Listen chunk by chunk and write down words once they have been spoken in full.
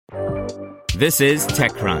This is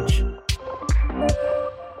TechCrunch.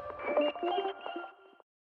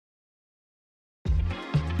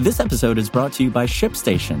 This episode is brought to you by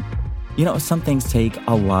ShipStation. You know, some things take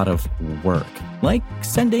a lot of work, like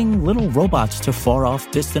sending little robots to far-off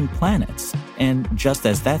distant planets. And just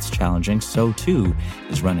as that's challenging, so too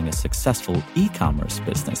is running a successful e-commerce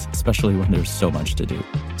business, especially when there's so much to do.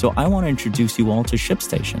 So I want to introduce you all to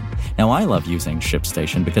ShipStation. Now, I love using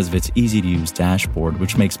ShipStation because of its easy-to-use dashboard,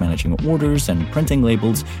 which makes managing orders and printing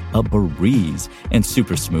labels a breeze and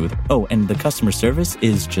super smooth. Oh, and the customer service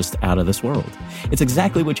is just out of this world. It's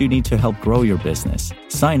exactly what you need to help grow your business.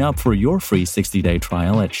 Sign up for your free 60-day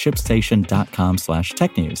trial at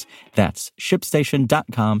shipstation.com/technews. That's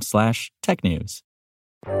shipstation.com/technews.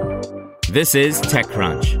 This is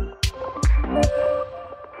TechCrunch.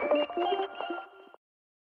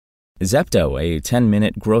 Zepto, a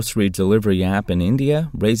 10-minute grocery delivery app in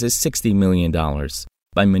India, raises $60 million.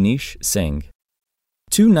 By Manish Singh.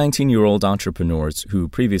 Two 19-year-old entrepreneurs who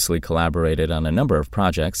previously collaborated on a number of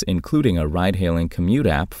projects, including a ride-hailing commute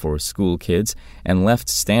app for school kids, and left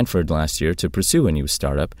Stanford last year to pursue a new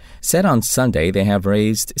startup, said on Sunday they have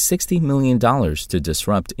raised $60 million to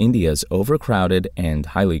disrupt India's overcrowded and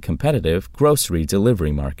highly competitive grocery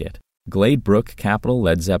delivery market. Gladebrook Capital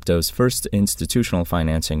led Zepto's first institutional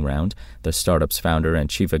financing round, the startup's founder and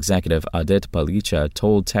chief executive Adit Palicha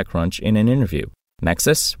told TechCrunch in an interview.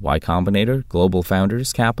 Nexus, Y Combinator, Global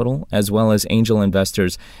Founders Capital, as well as angel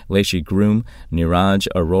investors Leshi Groom, Niraj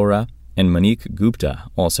Arora, and Manik Gupta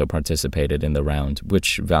also participated in the round,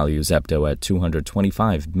 which values Zepto at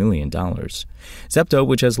 $225 million. Zepto,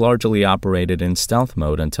 which has largely operated in stealth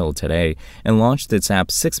mode until today and launched its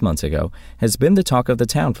app 6 months ago, has been the talk of the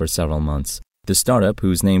town for several months. The startup,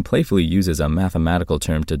 whose name playfully uses a mathematical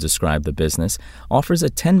term to describe the business, offers a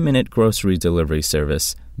 10-minute grocery delivery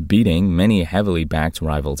service, beating many heavily backed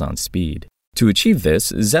rivals on speed. To achieve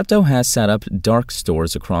this, Zepto has set up dark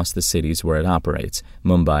stores across the cities where it operates,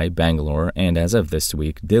 Mumbai, Bangalore, and as of this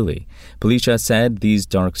week, Delhi. Palicha said these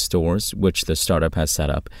dark stores, which the startup has set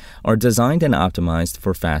up, are designed and optimized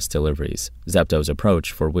for fast deliveries. Zepto's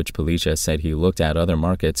approach, for which Palicha said he looked at other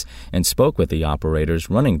markets and spoke with the operators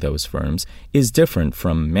running those firms, is different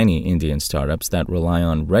from many Indian startups that rely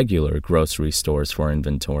on regular grocery stores for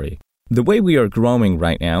inventory. The way we are growing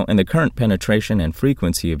right now and the current penetration and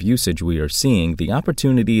frequency of usage we are seeing, the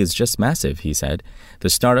opportunity is just massive, he said. The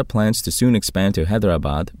startup plans to soon expand to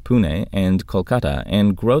Hyderabad, Pune, and Kolkata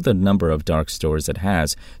and grow the number of dark stores it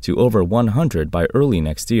has to over 100 by early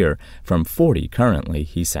next year from 40 currently,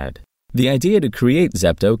 he said. The idea to create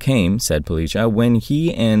Zepto came, said Palicha, when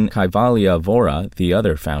he and Kaivalya Vora, the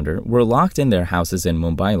other founder, were locked in their houses in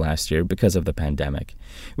Mumbai last year because of the pandemic.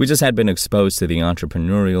 We just had been exposed to the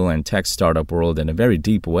entrepreneurial and tech startup world in a very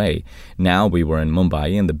deep way. Now we were in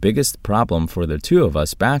Mumbai, and the biggest problem for the two of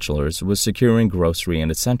us bachelors was securing grocery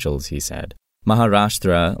and essentials, he said.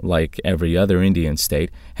 Maharashtra, like every other Indian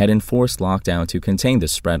state, had enforced lockdown to contain the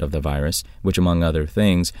spread of the virus, which, among other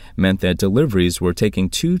things, meant that deliveries were taking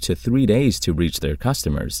 2 to 3 days to reach their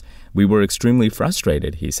customers. We were extremely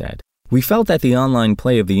frustrated, he said. We felt that the online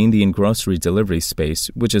play of the Indian grocery delivery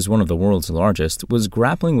space, which is one of the world's largest, was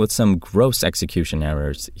grappling with some gross execution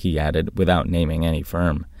errors, he added, without naming any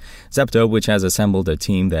firm. Zepto, which has assembled a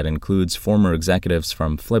team that includes former executives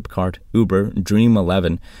from Flipkart, Uber,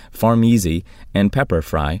 Dream11, PharmEasy, and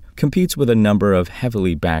Pepperfry, competes with a number of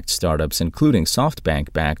heavily backed startups including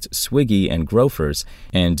SoftBank-backed Swiggy and Grofers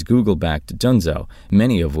and Google-backed Dunzo,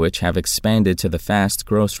 many of which have expanded to the fast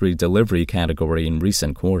grocery delivery category in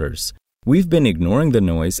recent quarters. We've been ignoring the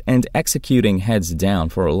noise and executing heads down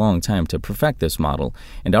for a long time to perfect this model,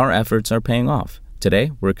 and our efforts are paying off.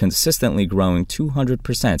 Today, we're consistently growing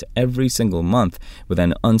 200% every single month with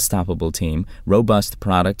an unstoppable team, robust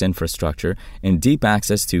product infrastructure, and deep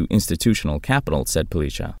access to institutional capital, said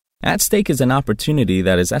Palicha. At stake is an opportunity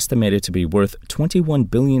that is estimated to be worth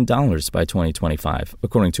 $21 billion by 2025,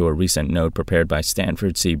 according to a recent note prepared by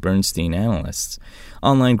Stanford C. Bernstein analysts.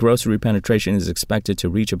 Online grocery penetration is expected to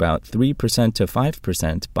reach about 3% to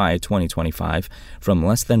 5% by 2025, from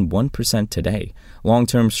less than 1% today.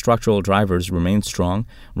 Long-term structural drivers remain strong: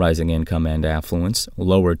 rising income and affluence,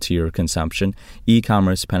 lower-tier consumption,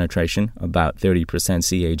 e-commerce penetration, about 30%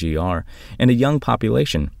 CAGR, and a young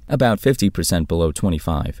population, about 50% below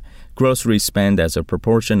 25. Grocery spend as a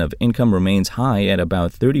proportion of income remains high at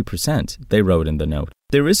about 30%, they wrote in the note.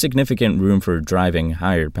 There is significant room for driving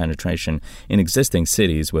higher penetration in existing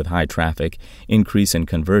cities with high traffic, increase in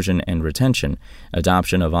conversion and retention.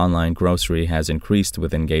 Adoption of online grocery has increased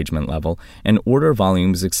with engagement level, and order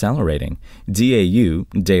volumes accelerating. DAU,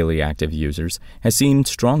 daily active users, has seen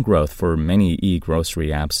strong growth for many e-grocery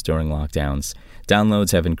apps during lockdowns.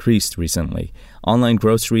 Downloads have increased recently. Online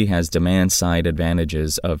grocery has demand-side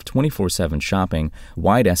advantages of 24/7 shopping,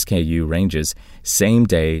 wide SKU ranges,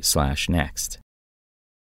 same-day/next.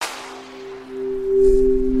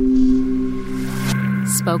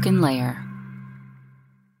 Spoken Layer.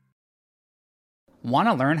 Want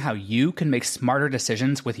to learn how you can make smarter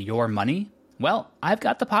decisions with your money? Well, I've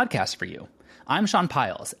got the podcast for you. I'm Sean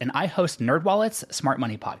Piles, and I host NerdWallet's Smart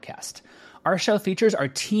Money Podcast. Our show features our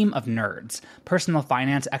team of nerds, personal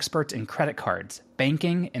finance experts in credit cards,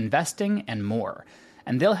 banking, investing, and more.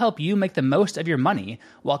 And they'll help you make the most of your money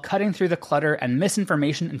while cutting through the clutter and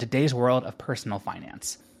misinformation in today's world of personal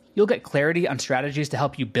finance. You'll get clarity on strategies to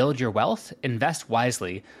help you build your wealth, invest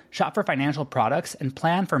wisely, shop for financial products, and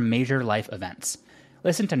plan for major life events.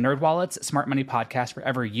 Listen to NerdWallet's Smart Money Podcast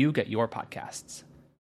wherever you get your podcasts.